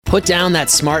Put down that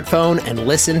smartphone and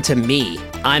listen to me.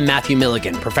 I'm Matthew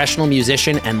Milligan, professional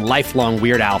musician and lifelong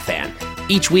Weird Al fan.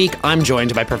 Each week, I'm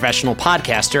joined by professional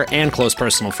podcaster and close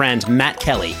personal friend Matt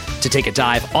Kelly to take a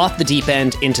dive off the deep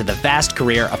end into the vast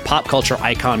career of pop culture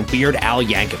icon Weird Al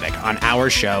Yankovic on our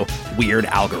show, Weird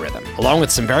Algorithm. Along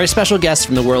with some very special guests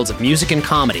from the worlds of music and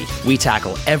comedy, we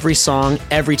tackle every song,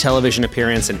 every television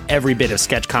appearance, and every bit of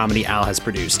sketch comedy Al has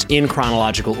produced in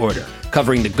chronological order,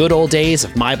 covering the good old days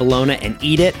of My Bologna and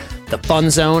Eat It, the fun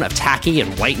zone of tacky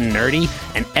and white and nerdy,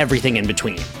 and everything in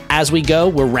between. As we go,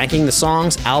 we're ranking the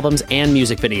songs, albums, and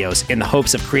music videos in the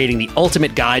hopes of creating the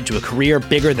ultimate guide to a career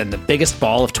bigger than the biggest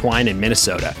ball of twine in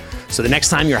Minnesota. So the next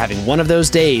time you're having one of those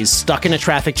days, stuck in a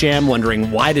traffic jam, wondering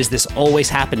why does this always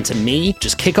happen to me,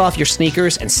 just kick off your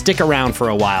sneakers and stick around for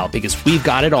a while because we've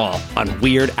got it all on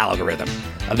Weird Algorithm.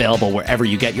 Available wherever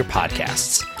you get your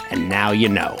podcasts. And now you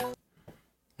know.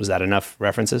 Was that enough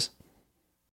references?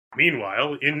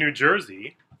 Meanwhile, in New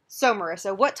Jersey... So,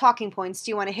 Marissa, what talking points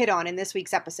do you want to hit on in this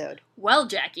week's episode? Well,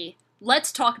 Jackie,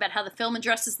 let's talk about how the film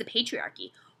addresses the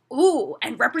patriarchy. Ooh,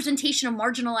 and representation of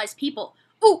marginalized people.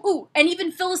 Ooh, and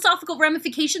even philosophical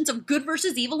ramifications of good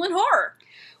versus evil in horror.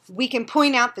 We can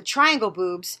point out the triangle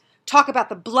boobs, talk about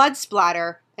the blood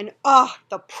splatter, and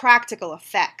the practical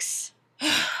effects.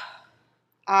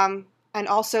 And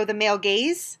also the male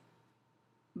gaze?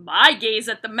 My gaze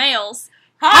at the males.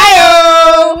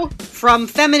 Hi-oh! From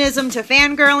feminism to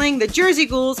fangirling, the Jersey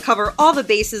Ghouls cover all the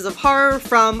bases of horror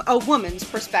from a woman's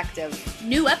perspective.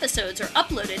 New episodes are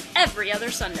uploaded every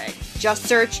other Sunday. Just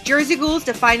search Jersey Ghouls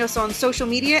to find us on social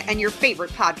media and your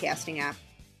favorite podcasting app.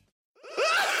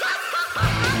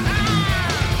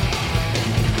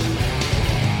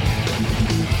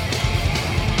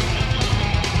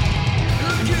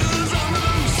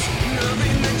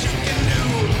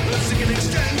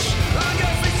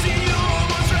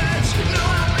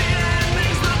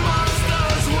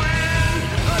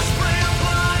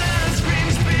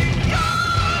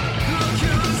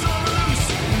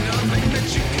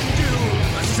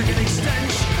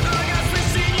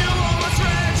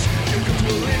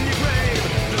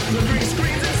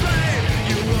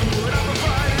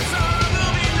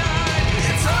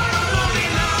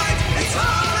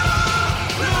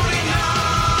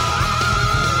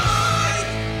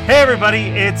 Hey everybody,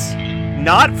 it's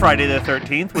not Friday the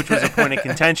 13th, which was a point of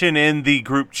contention in the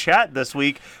group chat this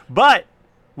week, but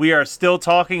we are still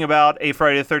talking about a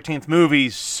Friday the 13th movie,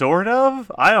 sort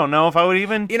of? I don't know if I would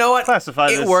even classify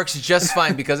this. It works just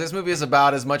fine because this movie is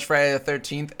about as much Friday the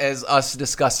 13th as us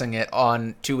discussing it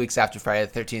on 2 weeks after Friday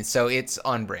the 13th, so it's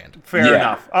on brand. Fair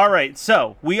enough. All right,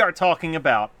 so we are talking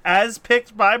about, as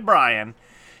picked by Brian,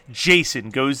 Jason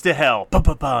Goes to Hell,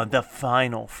 the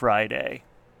final Friday.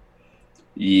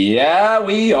 Yeah,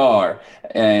 we are.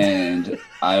 And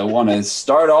I want to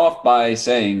start off by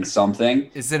saying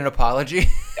something. Is it an apology?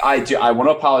 I do. I want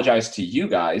to apologize to you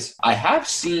guys. I have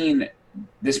seen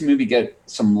this movie get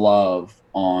some love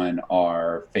on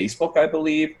our Facebook, I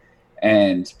believe.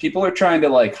 And people are trying to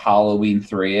like Halloween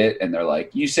 3 it. And they're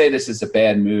like, you say this is a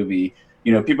bad movie.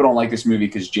 You know, people don't like this movie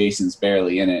because Jason's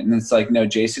barely in it. And it's like, no,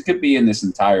 Jason could be in this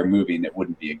entire movie and it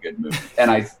wouldn't be a good movie. And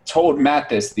I told Matt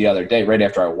this the other day, right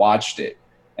after I watched it.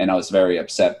 And I was very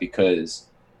upset because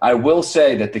I will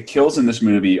say that the kills in this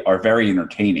movie are very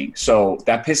entertaining. So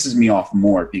that pisses me off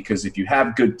more because if you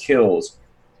have good kills,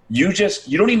 you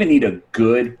don't even need a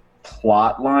good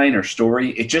plot line or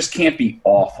story. It just can't be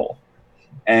awful.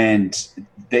 And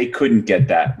they couldn't get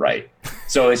that right.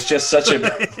 So it's just such a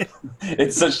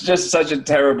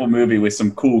terrible movie with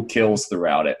some cool kills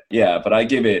throughout it. Yeah, but I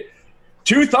give it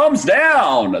 2 thumbs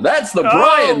down. That's the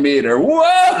Brian meter.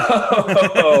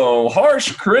 Whoa!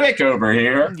 Harsh critic over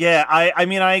here. Yeah, I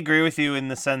mean, I agree with you in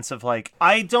the sense of, like,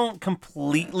 I don't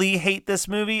completely hate this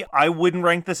movie. I wouldn't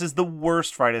rank this as the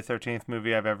worst Friday the 13th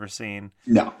movie I've ever seen.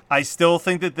 No. I still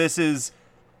think that this is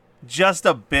just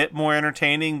a bit more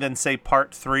entertaining than, say,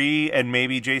 Part 3 and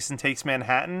maybe Jason Takes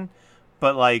Manhattan.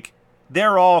 But, like,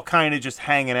 they're all kind of just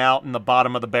hanging out in the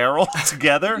bottom of the barrel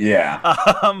together.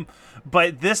 Yeah.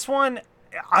 But this one,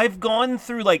 I've gone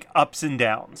through, like, ups and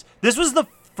downs. This was the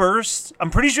first,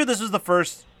 I'm pretty sure this was the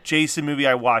first Jason movie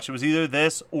I watched. It was either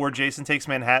this or Jason Takes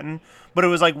Manhattan. But it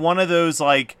was, like, one of those,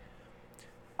 like,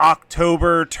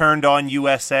 October turned on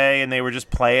USA and they were just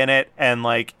playing it. And,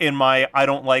 like, in my, I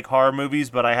don't like horror movies,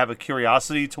 but I have a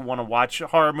curiosity to want to watch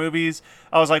horror movies.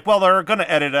 I was like, well, they're going to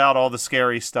edit out all the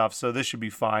scary stuff, so this should be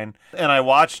fine. And I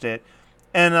watched it.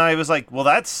 And I was like, well,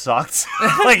 that sucked.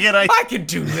 Like, and I could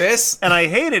do this. And I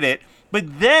hated it.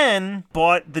 But then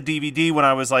bought the DVD when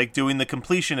I was, like, doing the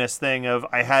completionist thing of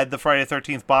I had the Friday the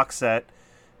 13th box set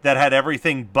that had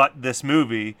everything but this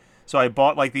movie. So I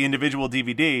bought like the individual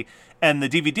DVD, and the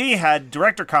DVD had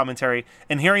director commentary,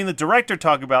 and hearing the director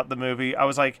talk about the movie, I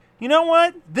was like, you know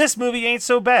what? This movie ain't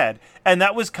so bad. And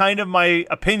that was kind of my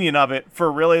opinion of it for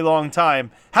a really long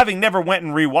time, having never went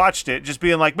and rewatched it, just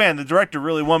being like, man, the director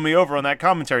really won me over on that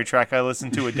commentary track I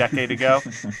listened to a decade ago.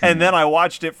 And then I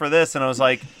watched it for this, and I was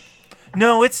like,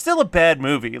 no, it's still a bad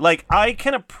movie. Like, I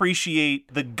can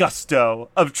appreciate the gusto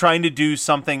of trying to do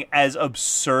something as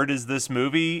absurd as this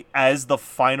movie as the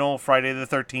final Friday the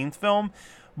 13th film.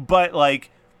 But,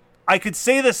 like, I could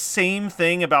say the same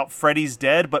thing about Freddy's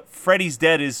Dead, but Freddy's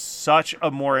Dead is such a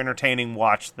more entertaining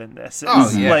watch than this.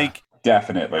 It's yeah. like,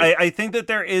 Definitely. I think that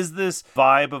there is this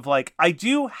vibe of, like, I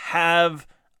do have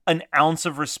an ounce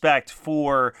of respect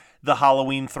for the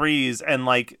Halloween 3s and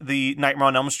like the Nightmare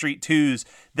on Elm Street 2s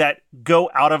that go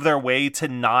out of their way to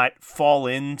not fall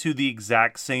into the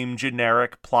exact same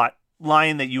generic plot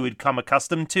line that you would come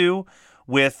accustomed to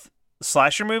with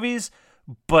slasher movies.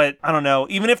 But I don't know,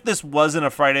 even if this wasn't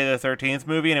a Friday the 13th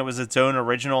movie and it was its own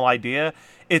original idea,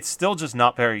 it's still just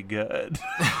not very good.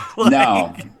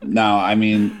 No, I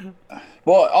mean,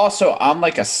 well, also, I'm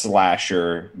like a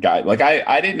slasher guy. Like,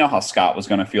 I didn't know how Scott was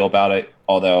going to feel about it,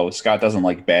 although Scott doesn't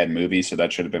like bad movies, so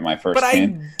that should have been my first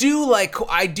hint.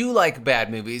 I do like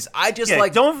bad movies. I just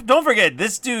like... Don't forget,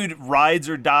 this dude rides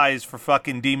or dies for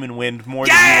fucking Demon Wind more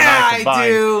than you and I combined. I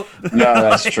do! No,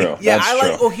 that's true. Yeah, that's I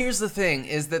like... true. Well, here's the thing,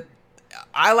 is that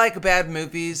I like bad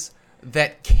movies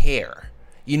that care,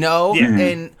 you know? Yeah.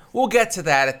 And we'll get to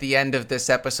that at the end of this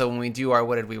episode when we do our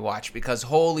What Did We Watch, because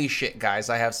holy shit, guys,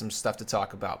 I have some stuff to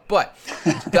talk about. But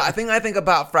the thing I think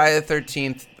about Friday the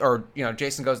 13th, or, you know,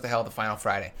 Jason Goes to Hell, the final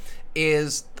Friday,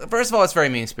 is, first of all, it's very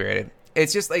mean-spirited.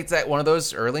 It's just like that one of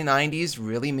those early 90s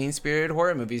really mean-spirited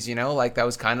horror movies, you know? Like, that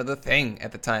was kind of the thing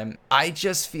at the time. I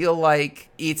just feel like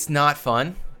it's not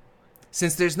fun.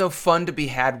 Since there's no fun to be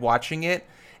had watching it,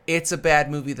 it's a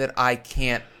bad movie that I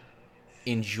can't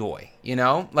enjoy, you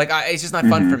know? Like, it's just not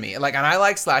fun for me. Like, and I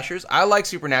like slashers. I like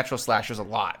supernatural slashers a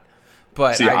lot.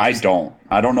 But see, I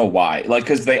don't know why. Like,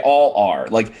 because they all are.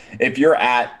 Like, if you're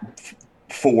at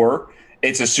 4,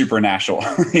 it's a supernatural.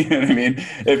 You know what I mean?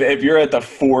 If you're at the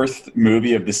 4th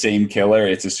movie of the same killer,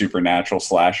 it's a supernatural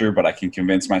slasher, but I can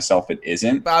convince myself it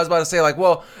isn't. I was about to say, like,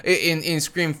 well, in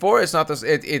Scream 4, it's not this.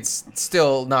 It's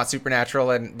still not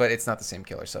supernatural, but it's not the same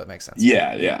killer, so it makes sense.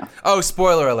 Yeah. Oh,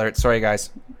 spoiler alert! Sorry,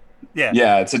 guys.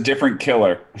 Yeah, it's a different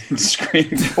killer.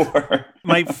 Scream 4.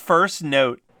 My first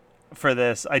note for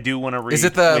this, I do want to read. Is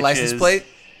it the license plate?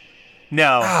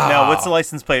 No. What's the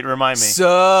license plate? Remind me.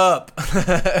 Sup?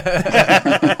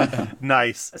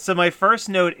 Nice. So my first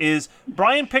note is,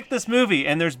 Brian picked this movie,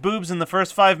 and there's boobs in the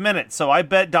first 5 minutes, so I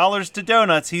bet dollars to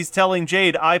donuts he's telling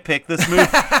Jade I picked this movie.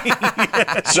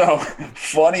 So,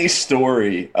 funny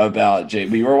story about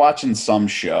Jade. We were watching some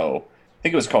show. I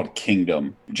think it was called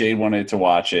Kingdom. Jade wanted to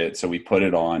watch it, so we put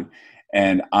it on.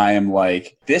 And I am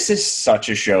like, this is such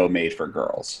a show made for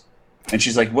girls. And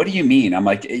she's like, what do you mean? I'm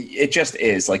like, it just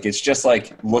is. Like, it's just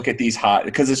like, look at these hot,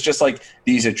 because it's just like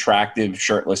these attractive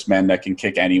shirtless men that can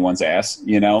kick anyone's ass,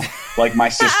 you know? Like, my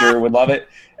sister would love it.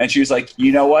 And she was like,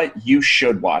 you know what? You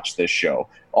should watch this show.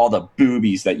 All the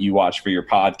boobies that you watch for your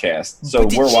podcast. So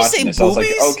we're watching this. Boobies? I was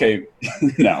like, okay.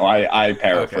 No, I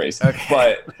paraphrased.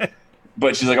 Okay.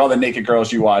 But she's like, all the naked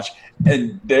girls you watch.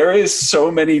 And there is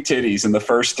so many titties in the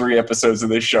first 3 episodes of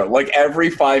this show. Like, every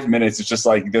 5 minutes, it's just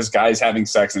like this guy's having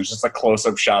sex, and it's just a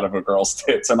close-up shot of a girl's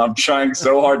tits. And I'm trying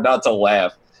so hard not to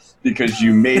laugh because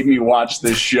you made me watch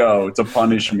this show to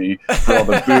punish me for all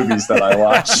the boobies that I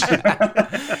watch.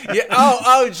 Yeah.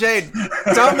 Oh, Jade,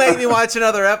 don't make me watch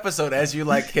another episode as you,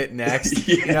 like, hit next.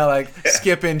 Yeah. You know, like,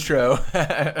 skip intro.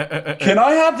 Can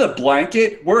I have the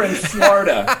blanket? We're in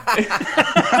Florida.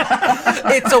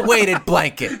 It's a weighted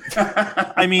blanket.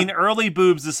 I mean, early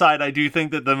boobs aside, I do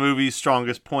think that the movie's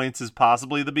strongest points is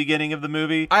possibly the beginning of the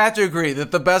movie. I have to agree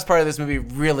that the best part of this movie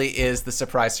really is the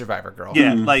surprise survivor girl.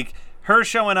 Yeah, like her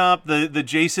showing up, the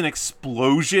Jason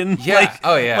explosion. Yeah. Like,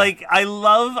 oh yeah. Like, I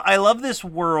love this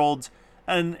world,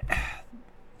 and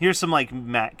here's some like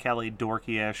Matt Kelly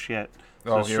dorky ass shit.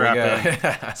 So here we go.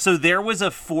 in. So there was a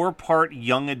 4-part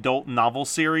young adult novel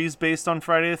series based on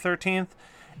Friday the 13th,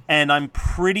 and I'm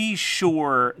pretty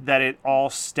sure that it all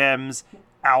stems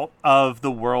out of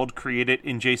the world created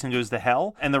in Jason Goes to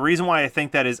Hell. And the reason why I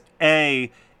think that is,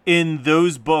 A, in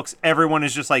those books, everyone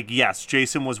is just like, yes,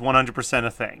 Jason was 100%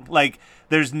 a thing. Like,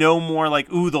 there's no more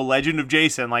like, ooh, the legend of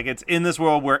Jason. Like, it's in this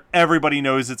world where everybody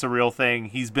knows it's a real thing.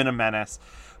 He's been a menace.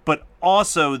 But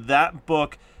also, that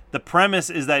book, the premise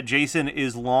is that Jason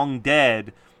is long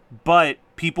dead, but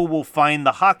people will find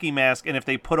the hockey mask, and if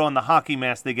they put on the hockey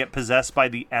mask, they get possessed by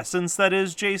the essence that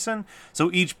is Jason.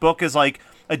 So each book is like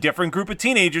a different group of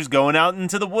teenagers going out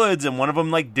into the woods, and one of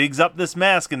them like digs up this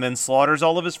mask and then slaughters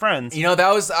all of his friends. You know, that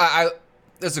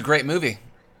was a great movie.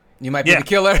 You might be Yeah. the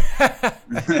killer.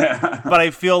 But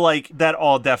I feel like that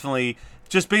all definitely,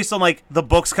 just based on like the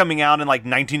books coming out in like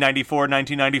 1994,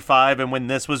 1995, and when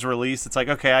this was released, it's like,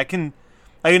 okay, I can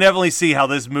definitely see how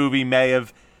this movie may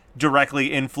have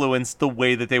directly influenced the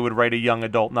way that they would write a young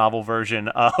adult novel version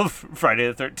of Friday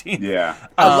the 13th. Yeah.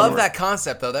 I love that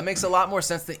concept, though. That makes a lot more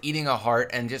sense than eating a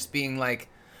heart and just being like,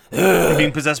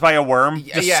 Being possessed by a worm.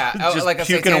 just like a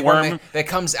puking a satanic worm. worm that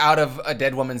comes out of a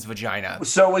dead woman's vagina.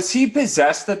 So was he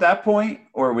possessed at that point,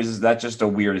 or was that just a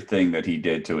weird thing that he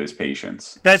did to his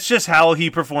patients? That's just how he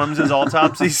performs his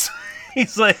autopsies.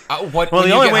 He's like, When the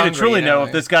you only get way to hungry, truly you know know,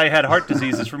 if this guy had heart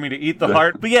disease is for me to eat the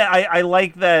heart. But yeah, I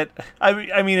like that.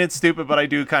 I mean, it's stupid, but I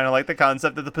do kind of like the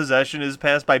concept that the possession is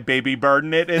passed by baby bird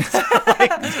in it. It's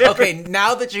like, Okay,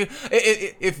 now that you,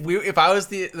 if I was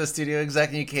the studio exec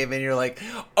and you came in, you're like,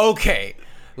 okay,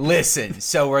 listen,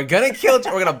 so we're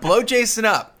gonna blow Jason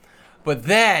up, but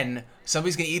then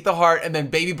somebody's gonna eat the heart and then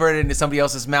baby bird it into somebody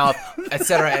else's mouth,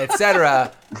 etc.,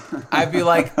 etc. I'd be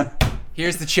like,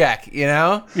 here's the check, you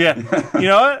know? yeah. You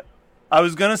know what? I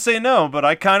was gonna say no, but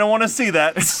I kind of want to see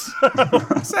that.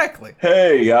 Exactly.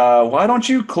 Hey, why don't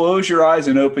you close your eyes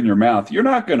and open your mouth? You're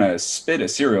not gonna spit a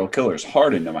serial killer's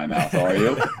heart into my mouth, are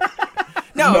you?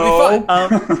 No, it'd be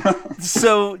fun.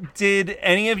 So, did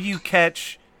any of you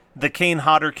catch the Kane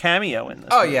Hodder cameo in this?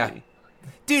 Oh, movie? yeah.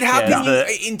 Dude, how can the-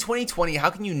 you, in 2020, how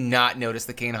can you not notice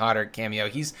the Kane Hodder cameo?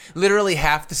 He's literally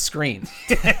half the screen.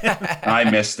 I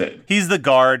missed it. He's the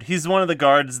guard. He's one of the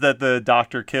guards that the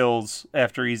doctor kills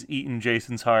after he's eaten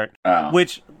Jason's heart. Oh.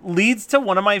 Which leads to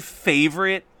one of my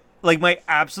favorite, like my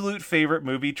absolute favorite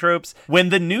movie tropes. When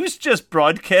the news just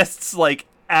broadcasts like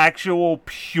actual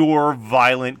pure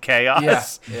violent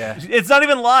chaos. Yeah. It's not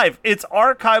even live. It's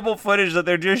archival footage that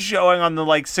they're just showing on the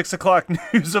like 6 o'clock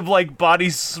news of like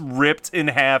bodies ripped in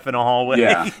half in a hallway.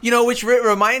 Yeah. You know, which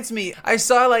reminds me, I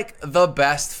saw like the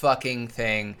best fucking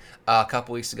thing a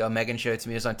couple weeks ago. Megan showed it to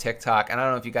me. It was on TikTok, and I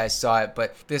don't know if you guys saw it,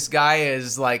 but this guy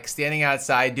is like standing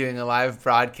outside doing a live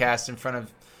broadcast in front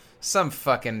of some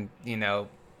fucking, you know,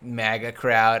 MAGA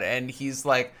crowd, and he's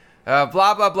like, blah,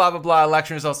 blah, blah, blah, blah,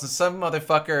 election results, and some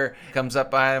motherfucker comes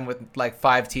up behind him with like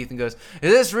 5 teeth and goes,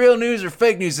 is this real news or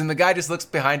fake news? And the guy just looks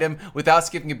behind him without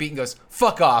skipping a beat and goes,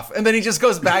 fuck off. And then he just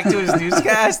goes back to his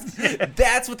newscast.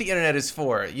 That's what the internet is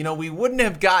for. You know, we wouldn't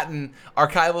have gotten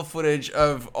archival footage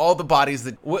of all the bodies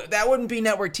that wouldn't be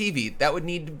network TV. That would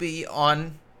need to be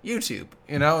on YouTube,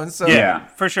 you know? And so Yeah.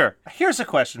 For sure. Here's a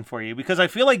question for you, because I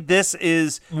feel like this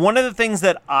is one of the things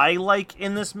that I like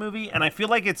in this movie, and I feel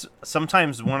like it's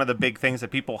sometimes one of the big things that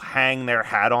people hang their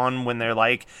hat on when they're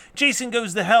like, Jason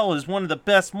Goes to Hell is one of the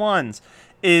best ones,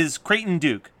 is Creighton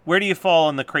Duke. Where do you fall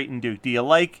on the Creighton Duke? Do you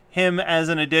like him as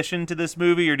an addition to this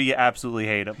movie, or do you absolutely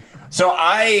hate him? So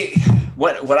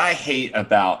what I hate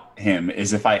about him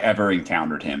is if I ever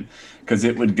encountered him, because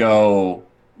it would go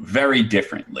very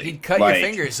differently. he'd cut Like, your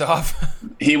fingers off.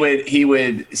 He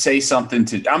would say something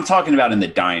to. I'm talking about in the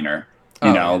diner. You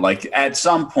know, yeah. like at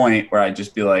some point where I'd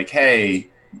just be like, "Hey,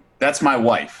 that's my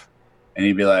wife," and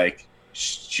he'd be like,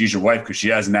 "She's your wife because she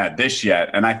hasn't had this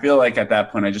yet." And I feel like at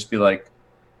that point I'd just be like,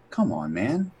 "Come on,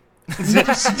 man."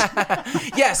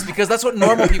 Yes, because that's what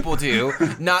normal people do,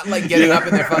 not like getting up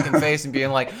in their fucking face and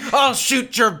being like, I'll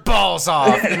shoot your balls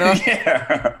off, you know?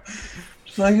 Yeah.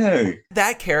 It's like, hey.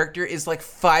 That character is like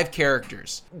 5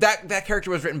 characters. That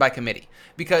character was written by committee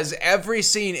because every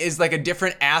scene is like a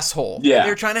different asshole. Yeah.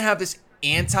 They're trying to have this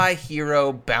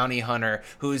anti-hero bounty hunter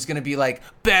who's going to be like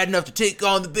bad enough to take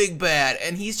on the big bad,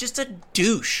 and he's just a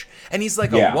douche. And he's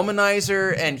like Yeah. a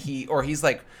womanizer, and he's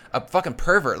like a fucking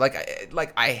pervert. Like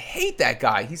I hate that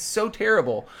guy. He's so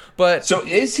terrible. But So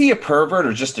is he a pervert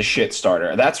or just a shit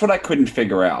starter? That's what I couldn't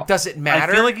figure out. does it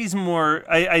matter? I feel like he's more.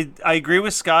 I agree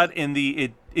with Scott in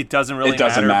the it doesn't really It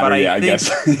doesn't matter. matter. But Yeah, I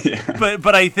think, guess. Yeah.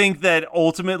 But I think that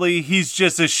ultimately he's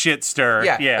just a shit stir.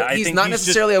 yeah, I he's think not just-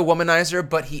 necessarily a womanizer,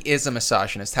 but he is a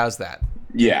misogynist. How's that?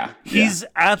 Yeah. He's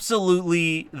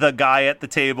absolutely the guy at the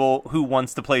table who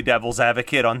wants to play devil's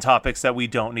advocate on topics that we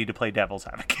don't need to play devil's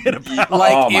advocate about.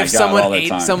 Like Oh my if God,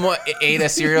 all someone the time. ate a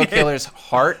serial killer's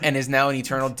heart and is now an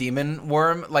eternal demon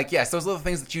worm, like yes, those are the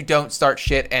things that you don't start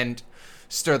shit and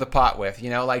stir the pot with, you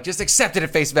know? Like just accept it at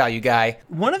face value, guy.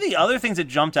 One of the other things that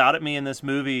jumped out at me in this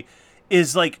movie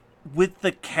is like with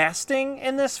the casting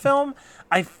in this film,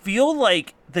 I feel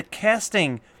like the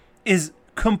casting is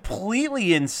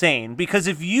completely insane, because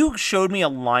if you showed me a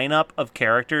lineup of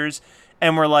characters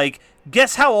and were like,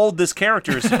 guess how old this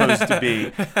character is supposed to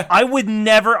be. I wouldn't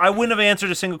have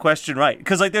answered a single question right.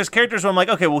 Because, like, there's characters where I'm like,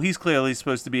 okay, well, he's clearly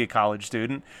supposed to be a college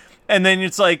student. And then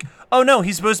it's like, oh, no,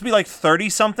 he's supposed to be, like,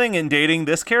 30-something and dating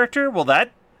this character? Well,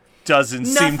 that doesn't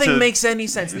seem to... Nothing makes any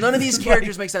sense. None of these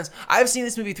characters make sense. I've seen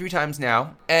this movie 3 times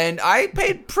now, and I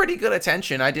paid pretty good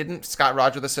attention. I didn't Scott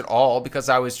Roger this at all because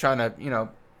I was trying to,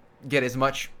 get as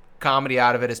much comedy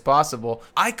out of it as possible.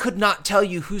 I could not tell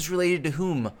you who's related to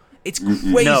whom. It's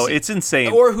crazy. No, it's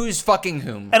insane. Or who's fucking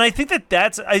whom. And I think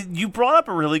you brought up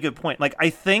a really good point. Like, I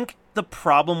think the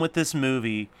problem with this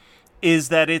movie is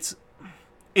that it's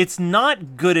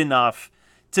not good enough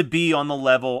to be on the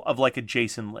level of, like, a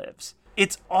Jason Lives.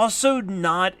 It's also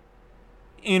not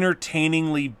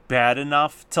entertainingly bad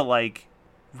enough to, like,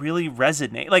 really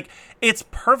resonate. Like, it's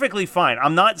perfectly fine.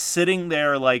 I'm not sitting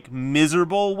there, like,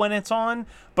 miserable when it's on,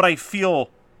 but I feel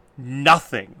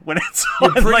nothing when it's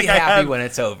on. You're pretty happy when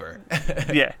it's over.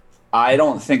 Yeah. I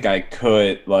don't think I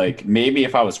could, like, maybe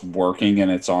if I was working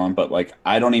and it's on, but, like,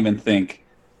 I don't even think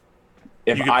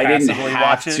if I didn't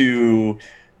have to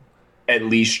at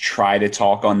least try to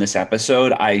talk on this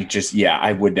episode,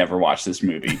 I would never watch this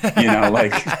movie.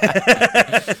 Like.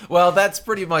 Well, that's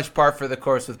pretty much par for the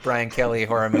course with Brian Kelly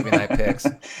horror movie night picks.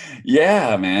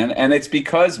 Yeah, man. And it's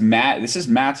because this is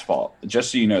Matt's fault.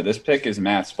 Just so you know, this pick is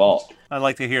Matt's fault. I'd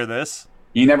like to hear this.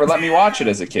 You never let me watch it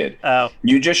as a kid. Oh.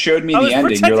 You just showed me the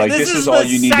ending. You're like, this is all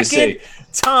you need to say.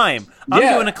 I'm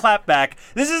doing a clap back.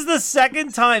 This is the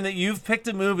second time that you've picked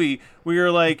a movie where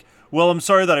you're like, well, I'm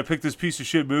sorry that I picked this piece of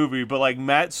shit movie, but, like,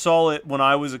 Matt saw it when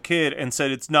I was a kid and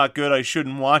said it's not good, I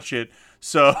shouldn't watch it.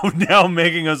 So now I'm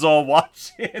making us all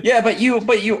watch it. Yeah, but you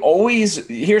always,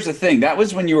 here's the thing, that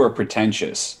was when you were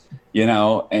pretentious,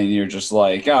 and you're just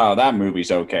like, oh, that movie's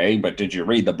okay, but did you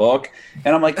read the book?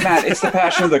 And I'm like, Matt, it's the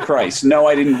Passion of the Christ. No,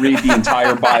 I didn't read the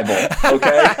entire Bible,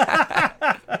 okay?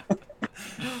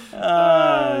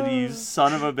 You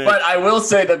son of a bitch. But I will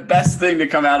say the best thing to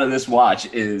come out of this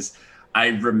watch is I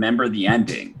remember the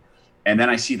ending. And then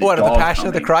I see the dog the Passion coming.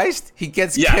 of the Christ? He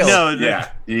gets killed.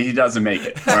 He doesn't make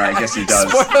it. Or I guess he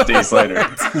does days later.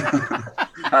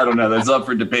 I don't know. That's up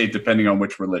for debate depending on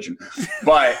which religion.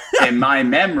 But in my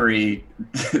memory,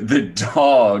 the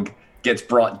dog gets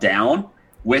brought down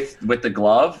with the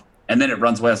glove, and then it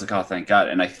runs away. I was like, oh, thank God.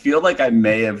 And I feel like I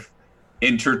may have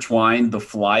intertwined the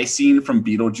fly scene from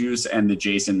Beetlejuice and the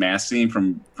Jason mask scene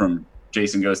from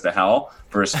Jason Goes to Hell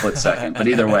for a split second. But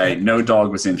either way, no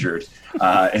dog was injured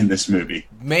in this movie.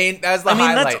 That's the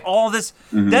highlight. That's all this.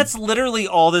 Mm-hmm. That's literally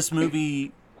all this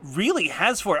movie really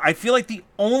has for it. I feel like the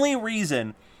only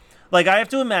reason, like, I have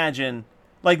to imagine,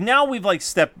 like, now we've, like,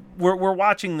 we're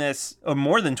watching this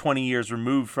more than 20 years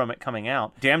removed from it coming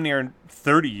out. Damn near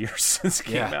 30 years since it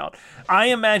came out. I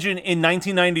imagine in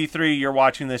 1993, you're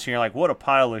watching this and you're like, what a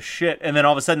pile of shit. And then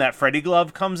all of a sudden that Freddy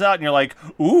glove comes out and you're like,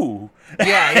 ooh.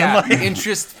 Yeah. Like,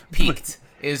 interest peaked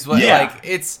is what,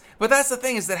 it's... But that's the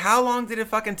thing, is that how long did it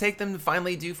fucking take them to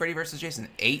finally do Freddy vs. Jason?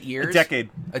 8 years? A decade.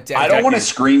 I don't want to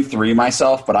Scream 3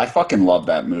 myself, but I fucking love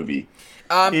that movie.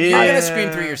 You're gonna scream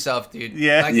through yourself, dude.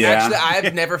 Yeah. Actually,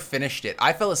 I've never finished it.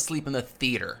 I fell asleep in the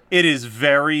theater. It is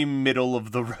very middle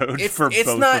of the road for both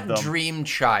of them. It's not Dream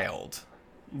Child.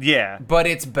 Yeah. But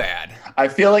it's bad. I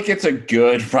feel like it's a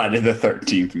good Friday the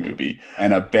 13th movie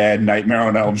and a bad Nightmare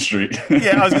on Elm Street.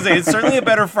 Yeah, I was going to say, it's certainly a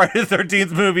better Friday the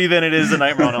 13th movie than it is a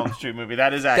Nightmare on Elm Street movie.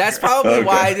 That is accurate. That's probably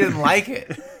why I didn't like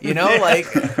it.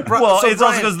 It's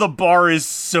also because the bar is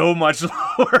so much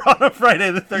lower on a Friday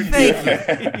the 13th.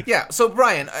 Thank you. Yeah, so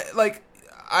Brian,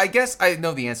 I guess I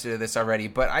know the answer to this already,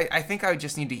 but I think I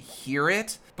just need to hear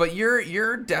it. But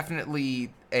you're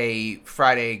definitely a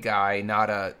Friday guy, not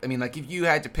a... I mean, like, if you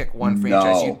had to pick one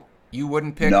franchise, you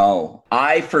wouldn't pick... No.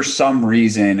 I, for some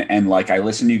reason, and, like, I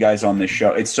listen to you guys on this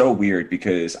show, it's so weird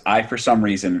because I, for some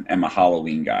reason, am a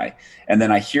Halloween guy. And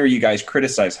then I hear you guys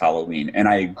criticize Halloween, and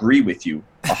I agree with you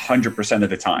 100% of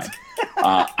the time.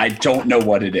 I don't know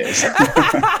what it is.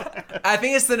 I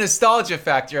think it's the nostalgia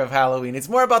factor of Halloween. It's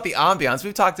more about the ambiance.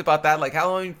 We've talked about that. Like,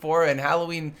 Halloween 4 and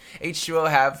Halloween H2O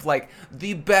have, like,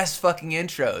 the best fucking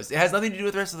intros. It has nothing to do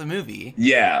with the rest of the movie.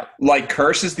 Yeah. Like,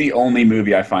 Curse is the only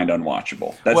movie I find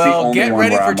unwatchable. That's the only get one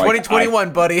ready where for I'm 2021,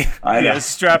 like, buddy. I know. Yeah,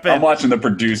 strap in. I'm watching the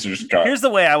producer's cut. Here's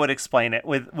the way I would explain it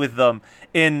with them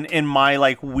in my,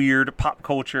 like, weird pop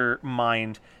culture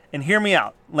mind. And hear me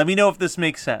out. Let me know if this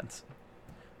makes sense.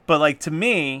 But, like, to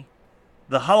me,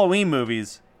 the Halloween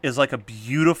movies is like a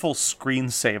beautiful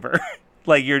screensaver.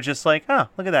 Like, you're just like, oh,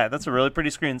 look at that. That's a really pretty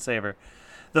screensaver.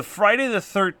 The Friday the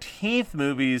 13th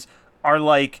movies are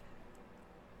like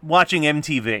watching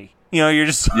MTV. You know, you're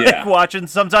just like watching.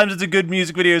 Sometimes it's a good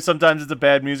music video, sometimes it's a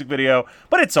bad music video,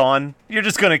 but it's on. You're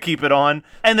just gonna keep it on.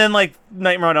 And then like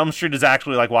Nightmare on Elm Street is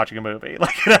actually like watching a movie.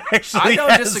 Like it actually I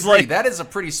don't disagree. Like, that is a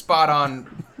pretty spot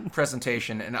on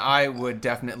presentation, and I would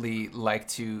definitely like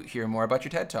to hear more about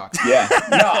your TED Talk. Yeah.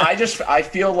 No, I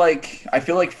feel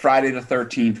like Friday the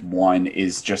 13th 1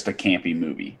 is just a campy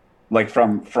movie. Like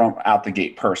from out the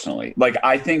gate personally. Like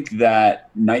I think that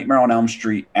Nightmare on Elm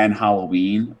Street and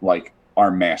Halloween like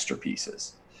are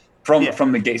masterpieces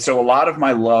from the gate. So a lot of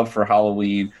my love for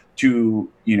Halloween to,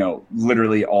 you know,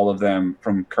 literally all of them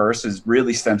from Curse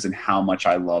really stems in how much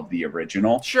I love the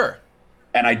original. Sure.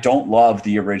 And I don't love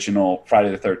the original Friday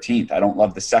the 13th. I don't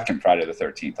love the second Friday the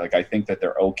 13th. Like I think that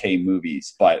they're okay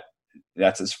movies, but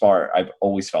that's as far I've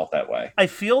always felt that way. I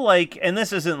feel like, and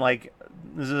this isn't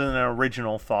an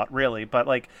original thought really, but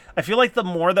like I feel like the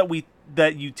more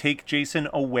that you take Jason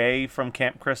away from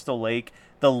Camp Crystal Lake,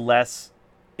 the less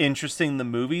interesting the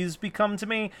movies become to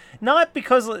me. Not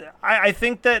because I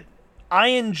think that I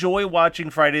enjoy watching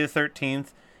Friday the 13th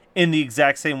in the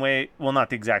exact same way. Well,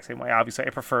 not the exact same way. Obviously, I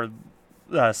prefer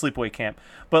Sleepaway Camp,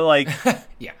 but like,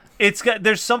 yeah,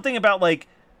 there's something about like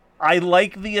I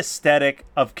like the aesthetic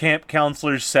of camp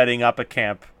counselors setting up a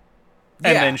camp.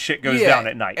 And then shit goes down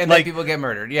at night. And like, then people get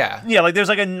murdered, yeah. Yeah, like there's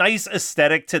like a nice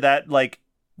aesthetic to that like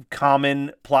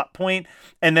common plot point.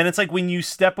 And then it's like when you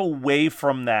step away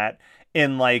from that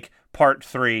in like part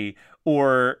 3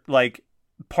 or like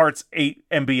parts 8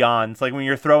 and beyond, like when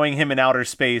you're throwing him in outer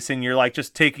space and you're like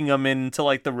just taking him into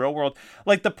like the real world.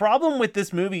 Like the problem with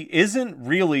this movie isn't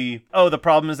really, the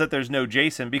problem is that there's no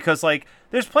Jason, because like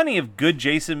there's plenty of good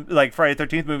Jason, like Friday the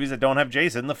 13th movies that don't have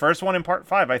Jason. The first one in part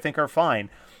 5 I think are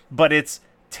fine. But it's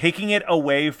taking it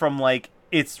away from like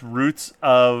its roots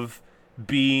of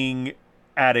being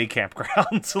at a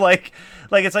campground. So like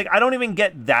it's like I don't even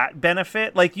get that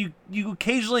benefit. Like you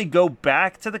occasionally go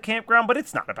back to the campground, but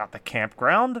it's not about the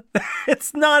campground.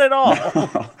 It's not at all.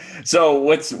 So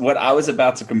what I was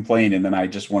about to complain, and then I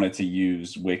just wanted to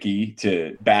use Wiki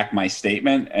to back my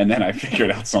statement, and then I figured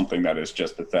out something that is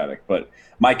just pathetic. But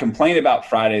my complaint about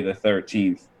Friday the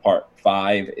 13th Part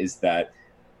 5 is that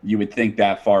you would think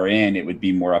that far in it would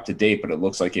be more up to date, but it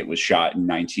looks like it was shot in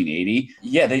 1980.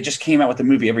 Yeah, they just came out with a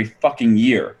movie every fucking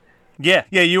year. Yeah,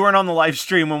 you weren't on the live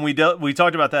stream when we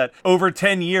talked about that. Over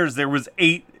 10 years, there was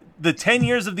 8. The 10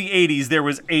 years of the 80s, there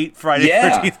was 8 Friday the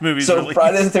 13th movies. So released.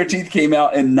 Friday the 13th came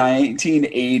out in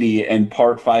 1980, and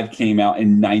Part 5 came out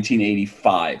in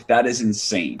 1985. That is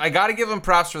insane. I got to give them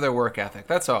props for their work ethic.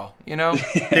 That's all. You know,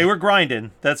 they were grinding.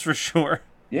 That's for sure.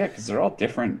 Yeah, because they're all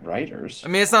different writers. I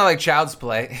mean, it's not like Child's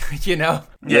Play, you know?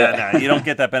 Yeah, no, you don't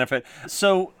get that benefit.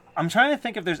 So I'm trying to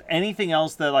think if there's anything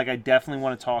else that like I definitely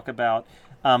want to talk about,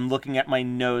 looking at my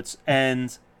notes.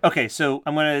 And, okay, so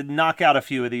I'm going to knock out a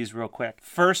few of these real quick.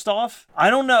 First off, I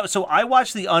don't know. So I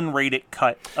watched the unrated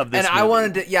cut of this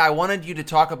movie. I wanted you to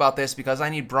talk about this because I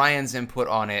need Brian's input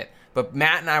on it. But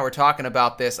Matt and I were talking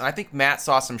about this, and I think Matt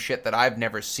saw some shit that I've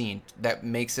never seen that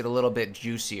makes it a little bit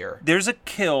juicier. There's a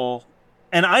kill.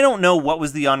 And I don't know what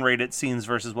was the unrated scenes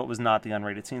versus what was not the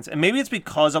unrated scenes. And maybe it's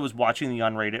because I was watching the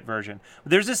unrated version. But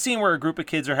there's a scene where a group of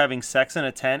kids are having sex in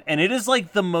a tent, and it is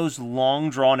like the most long,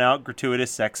 drawn-out,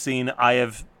 gratuitous sex scene I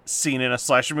have seen in a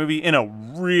slasher movie in a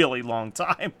really long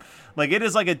time. Like, it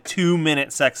is like a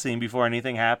 2-minute sex scene before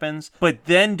anything happens. But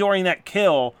then during that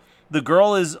kill, the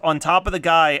girl is on top of the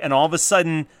guy, and all of a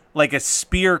sudden, like, a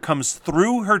spear comes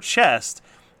through her chest.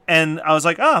 And I was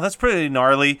like, oh, that's pretty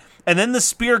gnarly. And then the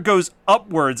spear goes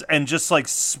upwards and just like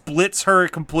splits her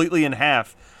completely in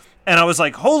half. And I was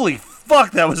like, holy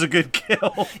fuck, that was a good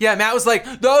kill. Yeah, Matt was like,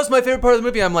 that was my favorite part of the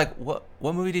movie. I'm like, what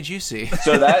movie did you see?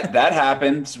 So that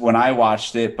happened when I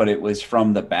watched it, but it was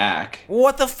from the back.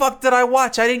 What the fuck did I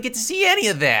watch? I didn't get to see any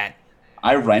of that.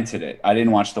 I rented it. I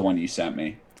didn't watch the one you sent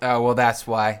me. Oh, well, that's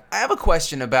why. I have a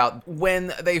question about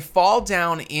when they fall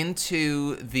down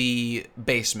into the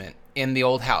basement in the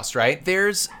old house, right?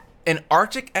 There's an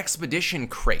Arctic Expedition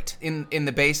crate in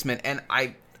the basement, and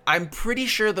I'm pretty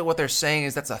sure that what they're saying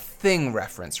is that's a Thing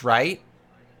reference, right?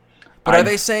 But are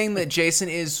they saying that Jason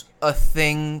is a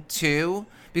Thing too?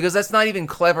 Because that's not even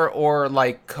clever or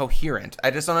like coherent.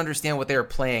 I just don't understand what they were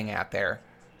playing at there.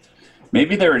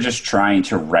 Maybe they were just trying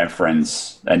to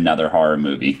reference another horror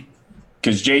movie.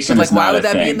 Because Jason is not a Thing. Why would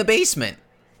that be in the basement?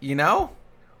 You know?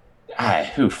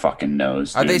 Who fucking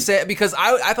knows, dude? Are they say because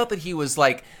I thought that he was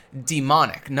like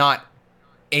demonic, not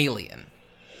alien.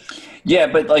 Yeah,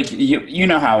 but like you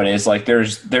know how it is. Like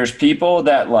there's people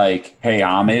that like pay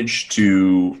homage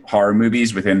to horror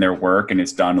movies within their work, and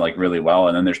it's done like really well.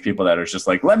 And then there's people that are just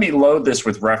like, let me load this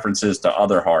with references to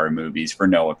other horror movies for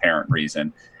no apparent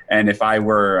reason. And if I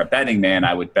were a betting man,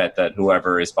 I would bet that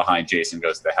whoever is behind Jason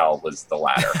Goes to Hell was the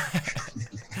latter.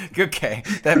 Okay,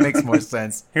 that makes more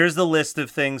sense. Here's the list of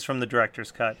things from the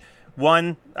director's cut.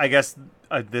 One, I guess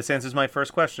this answers my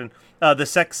first question. The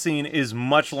sex scene is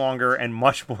much longer and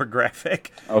much more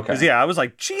graphic. Okay. 'Cause, yeah, I was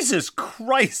like, Jesus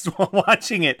Christ while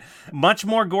watching it. Much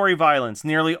more gory violence.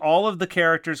 Nearly all of the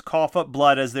characters cough up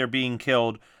blood as they're being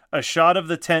killed. A shot of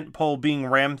the tent pole being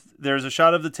rammed. There's a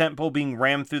shot of the tent pole being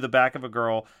rammed through the back of a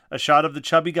girl. A shot of the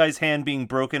chubby guy's hand being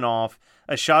broken off.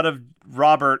 A shot of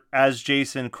Robert as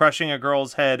Jason crushing a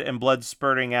girl's head and blood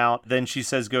spurting out. Then she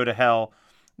says, "Go to hell."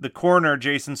 The corner,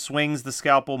 Jason swings the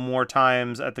scalpel more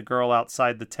times at the girl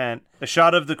outside the tent. A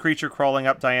shot of the creature crawling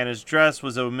up Diana's dress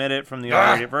was omitted from the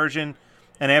R-rated version.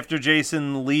 And after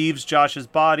Jason leaves Josh's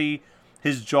body,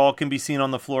 his jaw can be seen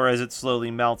on the floor as it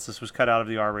slowly melts. This was cut out of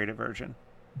the R-rated version.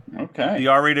 Okay. The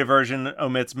R-rated version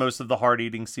omits most of the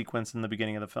heart-eating sequence in the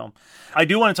beginning of the film. I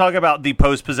do want to talk about the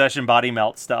post-possession body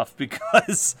melt stuff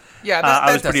because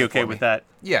I was pretty okay with that.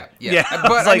 Yeah.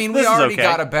 But I mean, we this is already okay.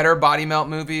 got a better body melt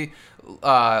movie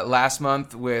last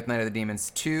month with Night of the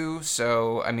Demons 2.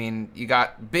 So, I mean, you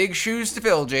got big shoes to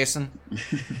fill, Jason.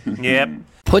 Yep.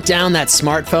 Put down that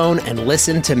smartphone and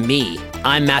listen to me.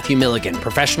 I'm Matthew Milligan,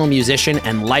 professional musician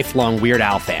and lifelong Weird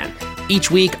Al fan. Each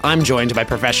week, I'm joined by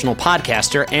professional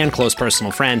podcaster and close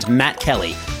personal friend Matt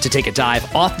Kelly to take a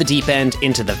dive off the deep end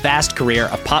into the vast career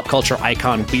of pop culture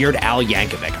icon Weird Al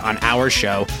Yankovic on our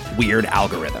show, Weird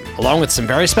Algorithm. Along with some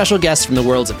very special guests from the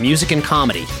worlds of music and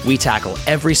comedy, we tackle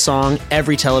every song,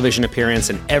 every television appearance,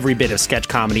 and every bit of sketch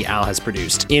comedy Al has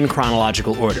produced in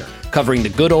chronological order, covering the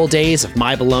good old days of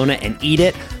My Bologna and Eat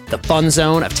It, the fun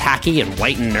zone of tacky and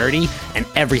white and nerdy, and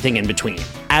everything in between.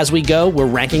 As we go, we're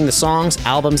ranking the songs,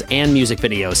 albums, and music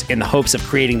videos in the hopes of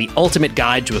creating the ultimate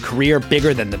guide to a career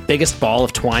bigger than the biggest ball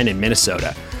of twine in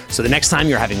Minnesota. So the next time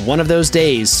you're having one of those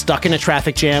days, stuck in a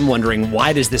traffic jam, wondering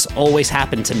why does this always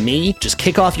happen to me, just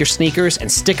kick off your sneakers and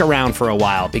stick around for a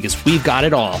while because we've got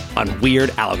it all on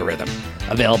Weird Algorithm.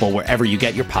 Available wherever you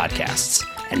get your podcasts.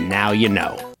 And now you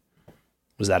know.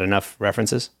 Was that enough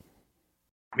references?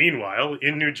 Meanwhile,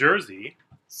 in New Jersey...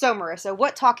 So, Marissa,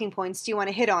 what talking points do you want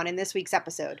to hit on in this week's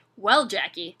episode? Well,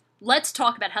 Jackie, let's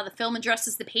talk about how the film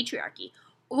addresses the patriarchy.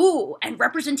 Ooh, and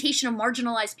representation of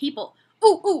marginalized people.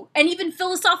 Ooh, and even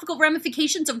philosophical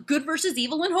ramifications of good versus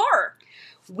evil in horror.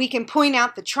 We can point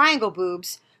out the triangle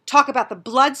boobs, talk about the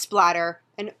blood splatter,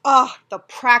 and the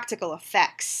practical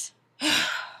effects.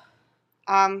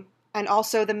 And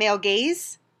also the male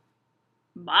gaze.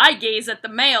 My gaze at the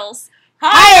males.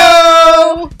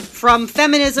 Hi-oh! From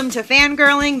feminism to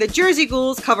fangirling, the Jersey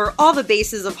Ghouls cover all the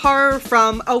bases of horror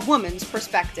from a woman's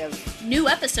perspective. New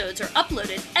episodes are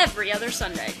uploaded every other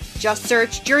Sunday. Just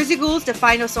search Jersey Ghouls to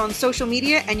find us on social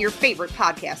media and your favorite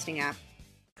podcasting app.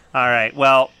 All right.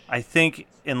 Well, I think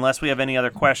unless we have any other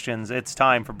questions, it's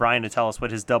time for Brian to tell us what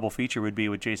his double feature would be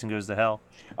with Jason Goes to Hell.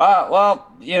 Well,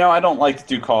 I don't like to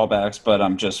do callbacks, but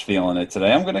I'm just feeling it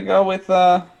today. I'm going to go with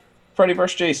Freddy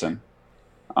vs. Jason.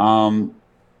 I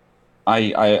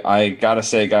gotta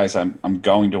say, guys, I'm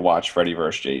going to watch Freddy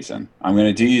vs. Jason. I'm going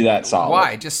to do you that solid.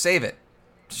 Why? Just save it.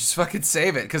 Just fucking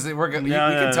save it, because we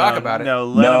can talk about it. No,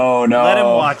 let him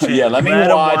watch it. Yeah, let me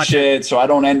watch it so I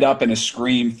don't end up in a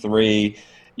Scream 3,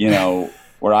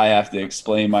 where I have to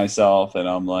explain myself, and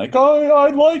I'm like,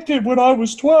 I liked it when I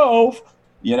was 12,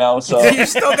 so... You're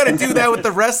still going to do that with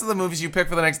the rest of the movies you pick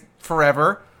for the next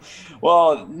forever.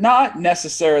 Well, not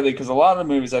necessarily, because a lot of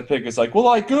the movies I pick is like, well,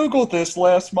 I Googled this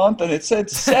last month, and it said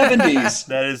 70s.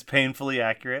 That is painfully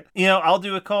accurate. I'll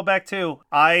do a callback, too.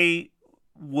 I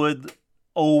would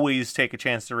always take a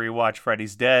chance to rewatch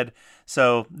Freddy's Dead.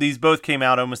 So these both came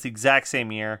out almost the exact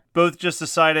same year. Both just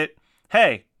decided,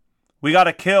 hey, we got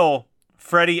to kill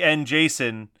Freddy and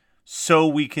Jason so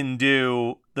we can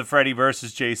do the Freddy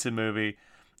versus Jason movie.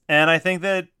 And I think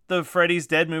that the Freddy's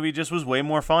Dead movie just was way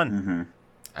more fun. Mm-hmm.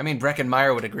 I mean, Breckin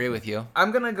Meyer would agree with you.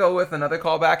 I'm going to go with another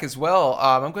callback as well.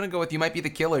 I'm going to go with You Might Be the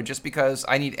Killer just because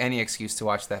I need any excuse to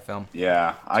watch that film.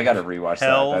 Yeah, I got to rewatch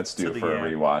that. That's due for a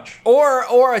rewatch.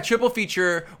 Or a triple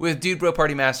feature with Dude Bro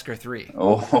Party Massacre 3.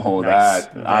 Oh, nice.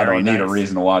 I don't need a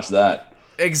reason to watch that.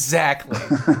 Exactly.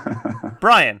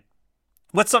 Brian,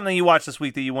 what's something you watched this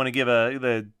week that you want to give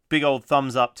the big old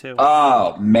thumbs up to?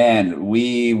 Oh, man,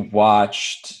 we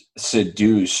watched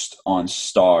Seduced on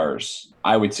Stars.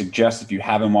 I would suggest if you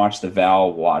haven't watched The Vow,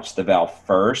 watch The Vow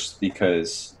first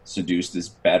because Seduced is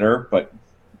better, but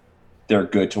they're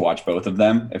good to watch both of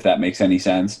them, if that makes any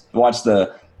sense. Watch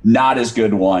the not as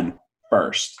good one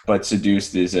first, but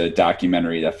Seduced is a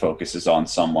documentary that focuses on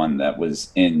someone that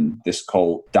was in this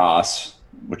cult, Das,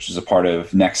 which is a part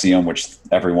of NXIVM, which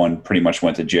everyone pretty much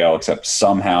went to jail, except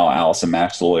somehow Allison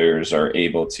Mack's lawyers are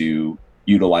able to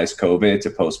utilize COVID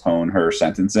to postpone her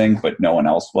sentencing, but no one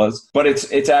else was. But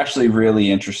it's actually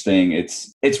really interesting.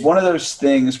 It's one of those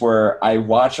things where I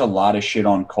watch a lot of shit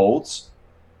on cults,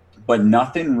 but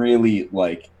nothing really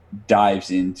like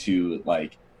dives into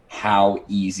like how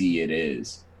easy it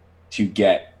is to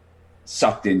get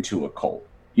sucked into a cult.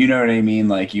 You know what I mean?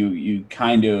 Like you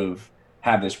kind of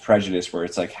have this prejudice where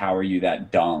it's like, how are you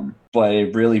that dumb? But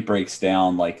it really breaks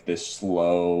down like this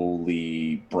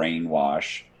slowly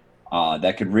brainwash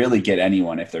that could really get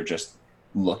anyone if they're just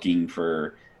looking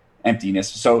for emptiness.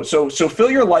 So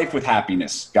fill your life with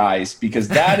happiness, guys, because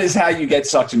that is how you get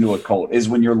sucked into a cult, is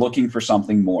when you're looking for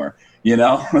something more, you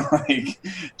know. Like,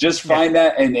 just find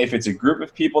that, and if it's a group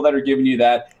of people that are giving you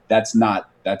that, that's not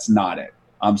it.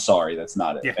 I'm sorry, that's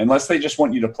not it. Yeah. Unless they just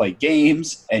want you to play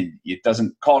games and it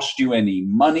doesn't cost you any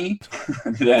money,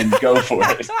 then go for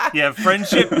it. Yeah,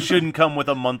 friendship shouldn't come with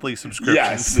a monthly subscription.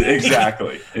 Yes,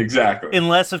 exactly.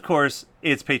 Unless, of course,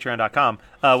 it's patreon.com,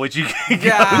 which you can go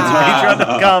to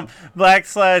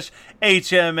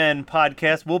patreon.com/HMN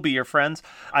podcast. We'll be your friends.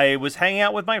 I was hanging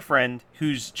out with my friend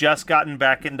who's just gotten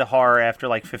back into horror after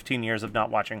like 15 years of not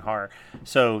watching horror.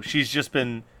 So she's just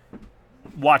been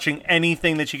watching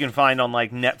anything that she can find on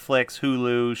like Netflix,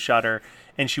 Hulu, Shudder,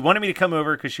 and she wanted me to come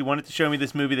over because she wanted to show me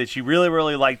this movie that she really,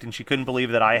 really liked, and she couldn't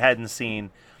believe that I hadn't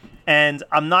seen. And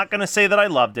I'm not going to say that I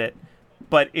loved it,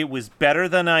 but it was better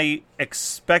than I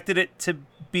expected it to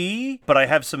be. But I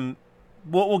have some...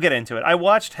 We'll get into it. I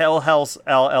watched Hell House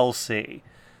LLC. Is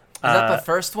that the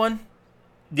first one?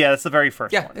 Yeah, that's the very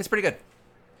first one. Yeah, it's pretty good.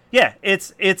 Yeah,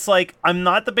 it's like, I'm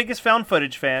not the biggest found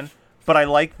footage fan, but I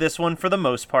like this one for the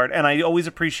most part, and I always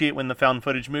appreciate when the found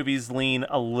footage movies lean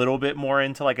a little bit more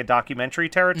into like a documentary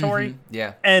territory. Mm-hmm.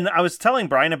 Yeah. And I was telling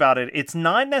Brian about it. It's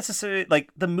not necessarily,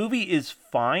 like, the movie is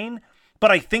fine,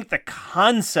 but I think the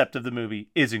concept of the movie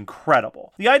is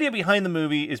incredible. The idea behind the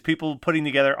movie is people putting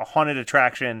together a haunted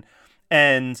attraction,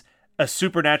 and a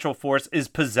supernatural force is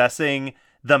possessing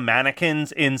the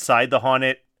mannequins inside the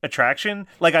haunted attraction.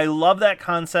 Like, I love that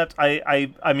concept. I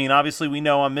mean, obviously we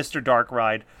know I'm Mr. Dark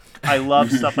Ride. I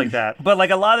love stuff like that. But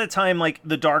like a lot of the time, like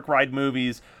the Dark Ride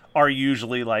movies are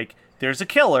usually like there's a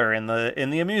killer in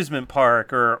the amusement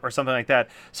park or something like that.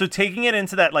 So taking it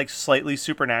into that like slightly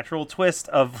supernatural twist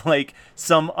of like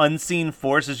some unseen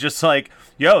force is just like,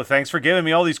 yo, thanks for giving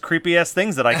me all these creepy ass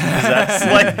things that I can possess.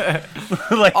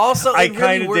 like also, I it kind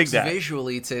really of works dig that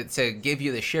visually to give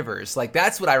you the shivers. Like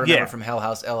that's what I remember from Hell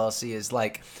House LLC is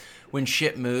like when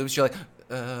shit moves, you're like,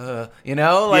 you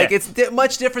know, like it's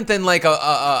much different than like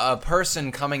a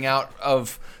person coming out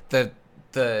of the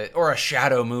or a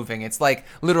shadow moving. It's like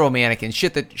literal mannequins,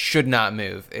 shit that should not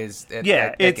move. It's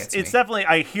definitely.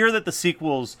 I hear that the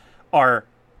sequels are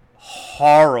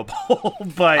horrible,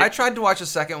 but I tried to watch the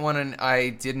second one and I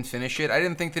didn't finish it. I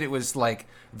didn't think that it was like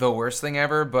the worst thing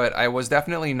ever, but I was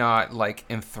definitely not like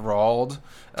enthralled.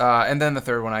 And then the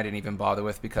third one I didn't even bother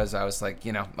with because I was like,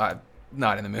 you know,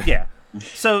 not in the mood. Yeah.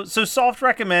 So soft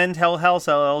recommend Hell House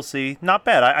LLC. Not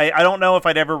bad. I don't know if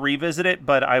I'd ever revisit it,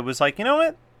 but I was like, you know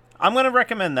what? I'm going to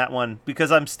recommend that one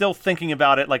because I'm still thinking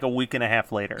about it like a week and a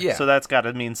half later. Yeah. So that's got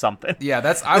to mean something. Yeah,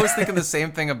 I was thinking the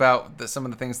same thing about some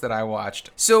of the things that I watched.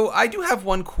 So I do have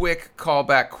one quick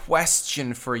callback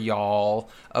question for y'all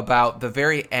about the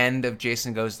very end of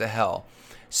Jason Goes to Hell.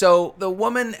 So the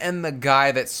woman and the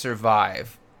guy that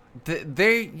survive,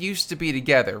 they used to be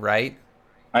together, right?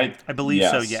 I believe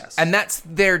so, yes. And that's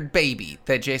their baby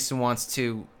that Jason wants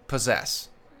to possess.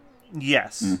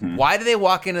 Yes. Mm-hmm. Why do they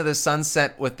walk into the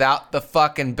sunset without the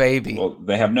fucking baby? Well,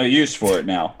 they have no use for it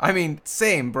now. I mean,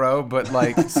 same, bro, but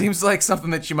like, seems like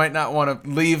something that you might not want to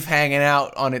leave hanging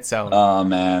out on its own. Oh,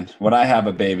 man. When I have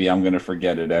a baby, I'm going to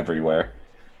forget it everywhere.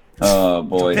 Oh,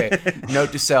 boy. Okay.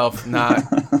 Note to self,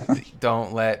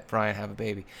 don't let Brian have a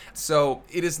baby. So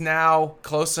it is now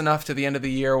close enough to the end of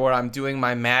the year where I'm doing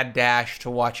my mad dash to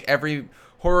watch every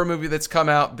horror movie that's come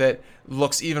out that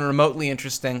looks even remotely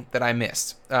interesting that I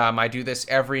missed. I do this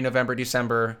every November,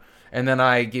 December, and then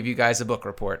I give you guys a book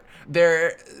report.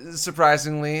 There,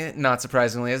 surprisingly, not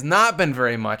surprisingly, has not been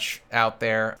very much out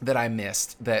there that I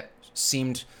missed that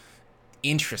seemed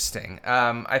interesting.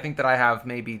 I think that I have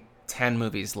maybe 10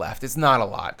 movies left. It's not a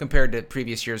lot compared to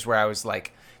previous years where I was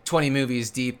like 20 movies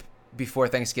deep before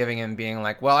Thanksgiving and being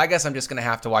like, well, I guess I'm just going to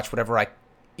have to watch whatever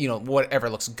whatever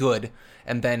looks good,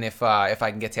 and then if I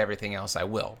can get to everything else, I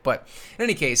will. But in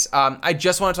any case, I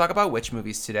just want to talk about witch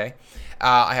movies today.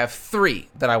 I have 3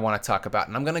 that I want to talk about,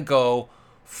 and I'm going to go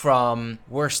from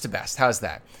worst to best. How's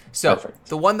that? So, Perfect.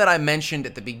 The one that I mentioned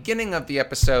at the beginning of the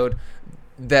episode,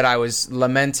 that I was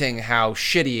lamenting how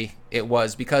shitty it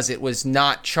was because it was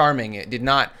not charming. It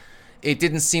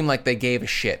didn't seem like they gave a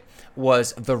shit.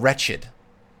 Was The Wretched.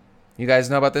 You guys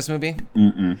know about this movie?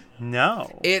 Mm-mm.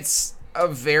 No. It's a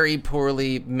very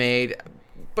poorly made,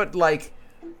 but like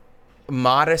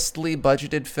modestly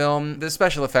budgeted film. The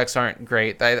special effects aren't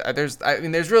great. There's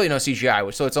really no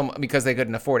CGI, so it's because they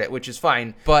couldn't afford it, which is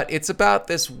fine. But it's about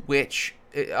this witch,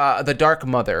 the Dark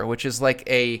Mother, which is like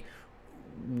a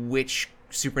witch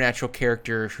supernatural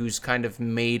character who's kind of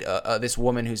made this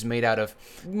woman who's made out of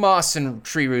moss and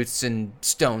tree roots and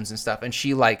stones and stuff, and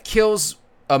she like kills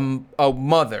a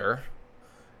mother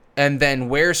and then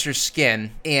wears her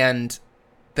skin, and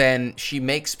then she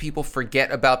makes people forget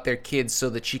about their kids so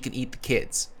that she can eat the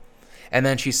kids. And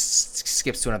then she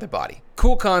skips to another body.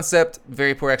 Cool concept,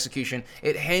 very poor execution.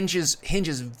 It hinges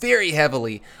very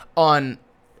heavily on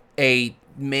a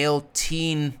male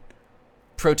teen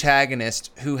protagonist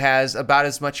who has about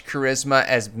as much charisma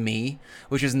as me,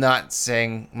 which is not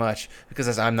saying much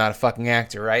because I'm not a fucking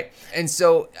actor, right? And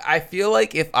so I feel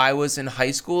like if I was in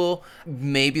high school,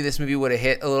 maybe this movie would have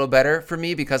hit a little better for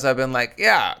me because I've been like,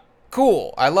 yeah,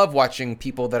 cool. I love watching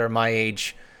people that are my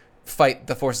age fight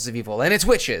the forces of evil, and it's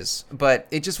witches, but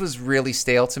it just was really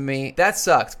stale to me. That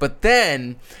sucked. But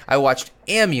then I watched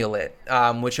Amulet,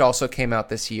 which also came out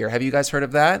this year. Have you guys heard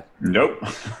of that? Nope.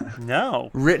 No.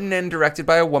 Written and directed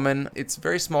by a woman. It's a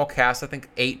very small cast. I think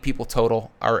 8 people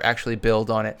total are actually billed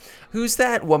on it. Who's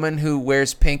that woman who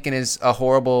wears pink and is a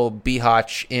horrible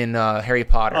beehotch in Harry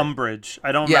Potter? Umbridge.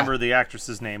 I don't remember the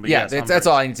actress's name, but yeah, yes, that's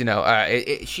all I need to know.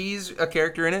 She's a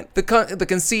character in it. The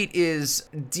conceit is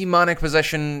demonic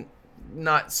possession,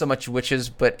 not so much witches,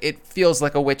 but it feels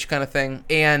like a witch kind of thing.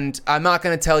 And I'm not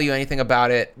going to tell you anything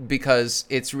about it because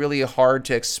it's really hard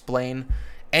to explain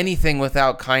anything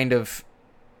without kind of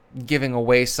giving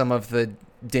away some of the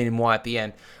denouement at the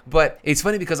end. But it's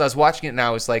funny because I was watching it and I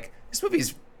was like, this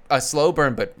movie's a slow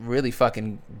burn, but really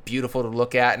fucking beautiful to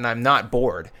look at, and I'm not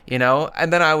bored, you know?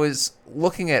 And then I was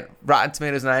looking at Rotten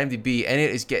Tomatoes and IMDb, and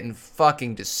it is getting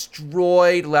fucking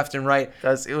destroyed left and right.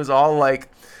 Because it was all like,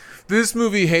 this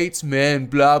movie hates men,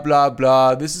 blah, blah,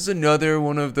 blah. This is another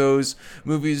one of those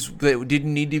movies that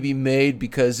didn't need to be made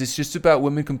because it's just about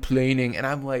women complaining. And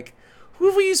I'm like, who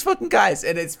are these fucking guys?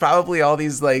 And it's probably all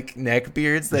these like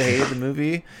neckbeards that hated the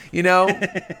movie, you know?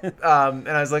 And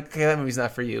I was like, okay, that movie's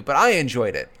not for you. But I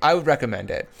enjoyed it. I would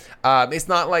recommend it. It's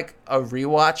not like a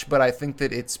rewatch, but I think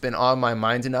that it's been on my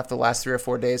mind enough the last 3 or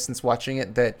 4 days since watching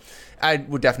it that I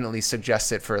would definitely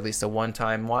suggest it for at least a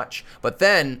one-time watch. But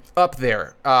then, up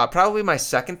there, probably my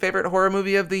second favorite horror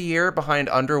movie of the year behind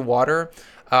Underwater.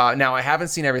 Now, I haven't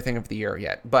seen everything of the year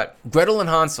yet, but Gretel and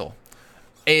Hansel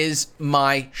is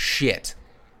my shit.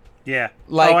 Yeah.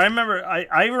 Like, I remember.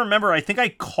 I remember. I think I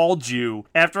called you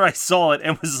after I saw it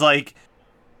and was like,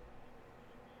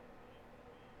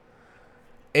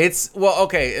 it's, well,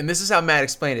 okay, and this is how Matt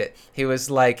explained it. He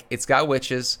was like, it's got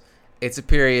witches, it's a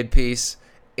period piece,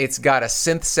 it's got a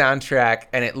synth soundtrack,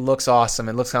 and it looks awesome.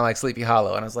 It looks kind of like Sleepy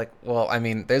Hollow. And I was like, well, I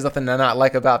mean, there's nothing to not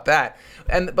like about that.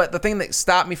 But the thing that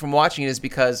stopped me from watching it is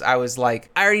because I was like,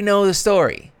 I already know the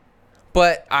story.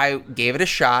 But I gave it a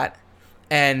shot,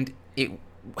 and it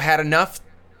had enough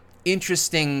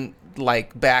interesting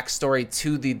like backstory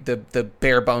to the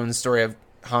bare bones story of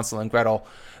Hansel and Gretel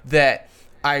that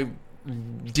I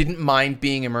didn't mind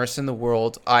being immersed in the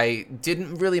world. I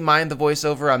didn't really mind the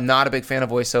voiceover. I'm not a big fan of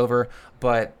voiceover,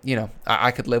 but you know,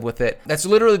 I could live with it. That's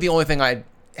literally the only thing I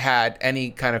had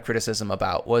any kind of criticism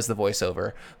about was the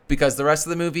voiceover, because the rest of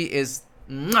the movie is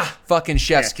fucking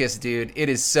chef's kiss, dude. It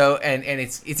is so, and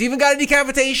it's even got a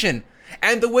decapitation,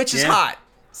 and the witch is hot.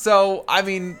 So I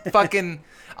mean, fucking,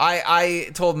 I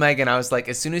told Megan, I was like,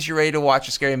 as soon as you're ready to watch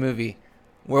a scary movie,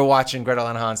 we're watching Gretel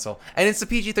and Hansel. And it's a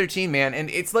PG-13, man, and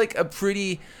it's like a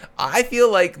pretty, I feel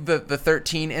like the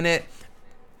 13 in it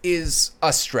is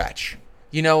a stretch.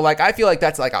 You know, like, I feel like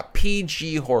that's like a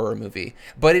PG horror movie,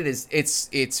 but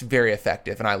it's very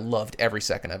effective, and I loved every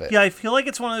second of it. Yeah, I feel like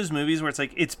it's one of those movies where it's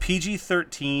like, it's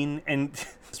PG-13, and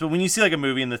so when you see like a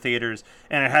movie in the theaters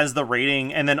and it has the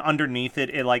rating, and then underneath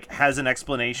it like has an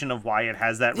explanation of why it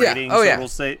has that rating. Oh, yeah. We'll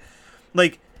say,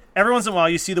 like, every once in a while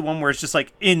you see the one where it's just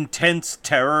like intense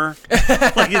terror.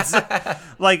 Like, it's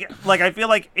like I feel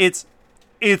like it's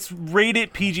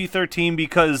rated PG-13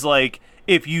 because, like,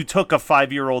 if you took a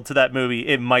 5-year-old to that movie,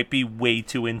 it might be way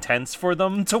too intense for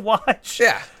them to watch.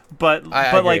 Yeah. But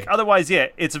I like, agree. otherwise, yeah,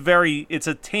 it's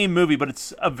a tame movie, but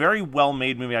it's a very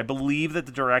well-made movie. I believe that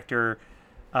the director,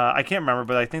 I can't remember,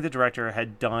 but I think the director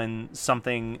had done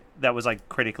something that was like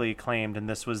critically acclaimed, and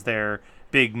this was their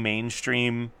big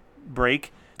mainstream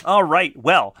break. All right,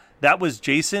 well, that was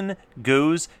Jason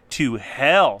Goes to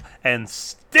Hell. And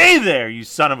stay there, you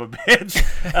son of a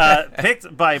bitch.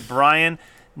 Picked by Brian.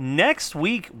 Next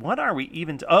week, what are we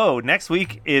even... next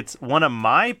week, it's one of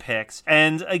my picks.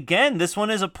 And again, this one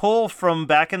is a pull from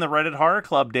back in the Reddit Horror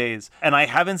Club days. And I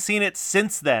haven't seen it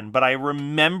since then, but I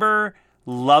remember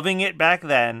loving it back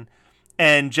then.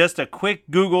 And just a quick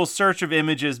Google search of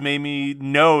images made me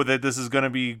know that this is going to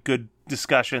be good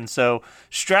discussion. So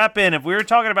strap in. If we were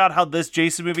talking about how this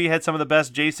Jason movie had some of the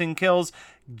best Jason kills,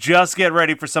 just get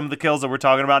ready for some of the kills that we're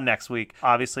talking about next week.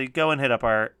 Obviously, go and hit up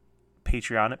our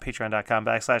Patreon at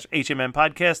patreon.com/HMN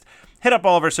Podcast. Hit up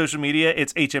all of our social media.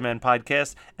 It's HMN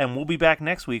Podcast. And we'll be back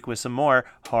next week with some more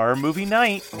Horror Movie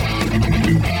Night.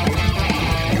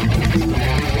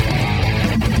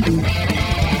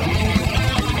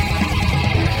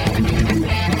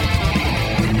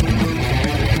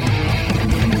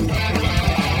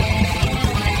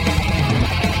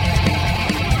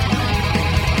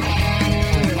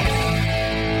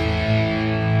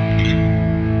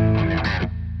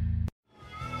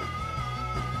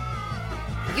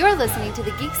 You're listening to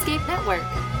the Geekscape Network.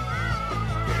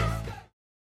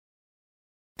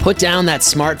 Put down that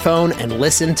smartphone and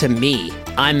listen to me.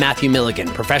 I'm Matthew Milligan,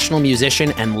 professional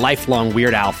musician and lifelong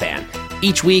Weird Al fan.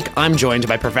 Each week, I'm joined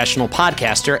by professional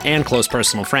podcaster and close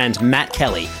personal friend Matt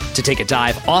Kelly to take a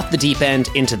dive off the deep end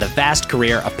into the vast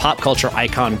career of pop culture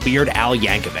icon Weird Al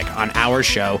Yankovic on our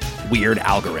show, Weird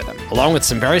Algorithm. Along with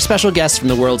some very special guests from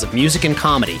the worlds of music and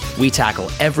comedy, we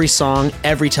tackle every song,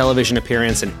 every television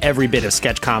appearance, and every bit of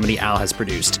sketch comedy Al has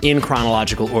produced in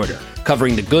chronological order,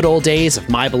 covering the good old days of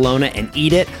My Bologna and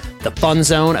Eat It, the fun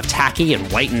zone of tacky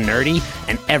and white and nerdy,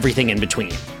 and everything in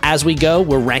between. As we go,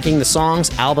 we're ranking the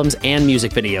songs, albums, and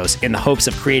music videos in the hopes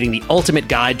of creating the ultimate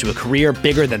guide to a career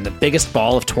bigger than the biggest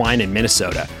ball of twine in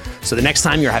Minnesota. So the next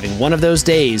time you're having one of those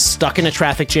days, stuck in a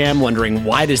traffic jam, wondering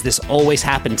why does this always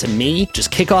happen to me,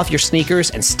 just kick off your sneakers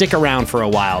and stick around for a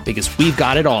while because we've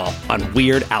got it all on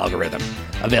Weird Algorithm,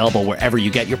 available wherever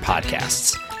you get your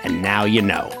podcasts. And now you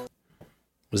know.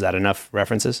 Was that enough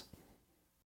references?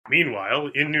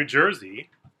 Meanwhile, in New Jersey...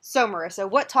 So, Marissa,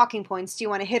 what talking points do you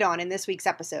want to hit on in this week's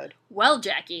episode? Well,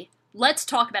 Jackie, let's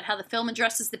talk about how the film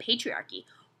addresses the patriarchy.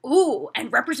 Ooh,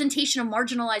 and representation of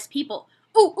marginalized people.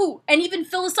 Ooh, and even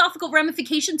philosophical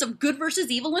ramifications of good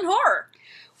versus evil in horror.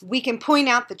 We can point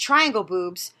out the triangle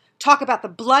boobs, talk about the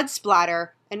blood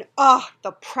splatter, and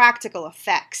the practical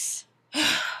effects.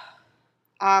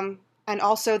 And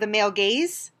also the male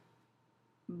gaze.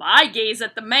 My gaze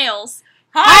at the males.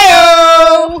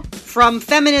 Hi-yo! From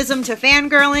feminism to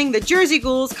fangirling, the Jersey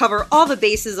Ghouls cover all the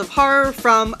bases of horror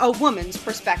from a woman's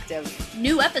perspective.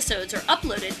 New episodes are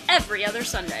uploaded every other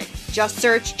Sunday. Just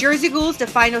search Jersey Ghouls to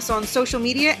find us on social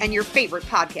media and your favorite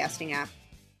podcasting app.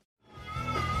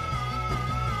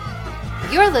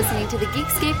 You're listening to the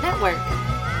Geekscape Network.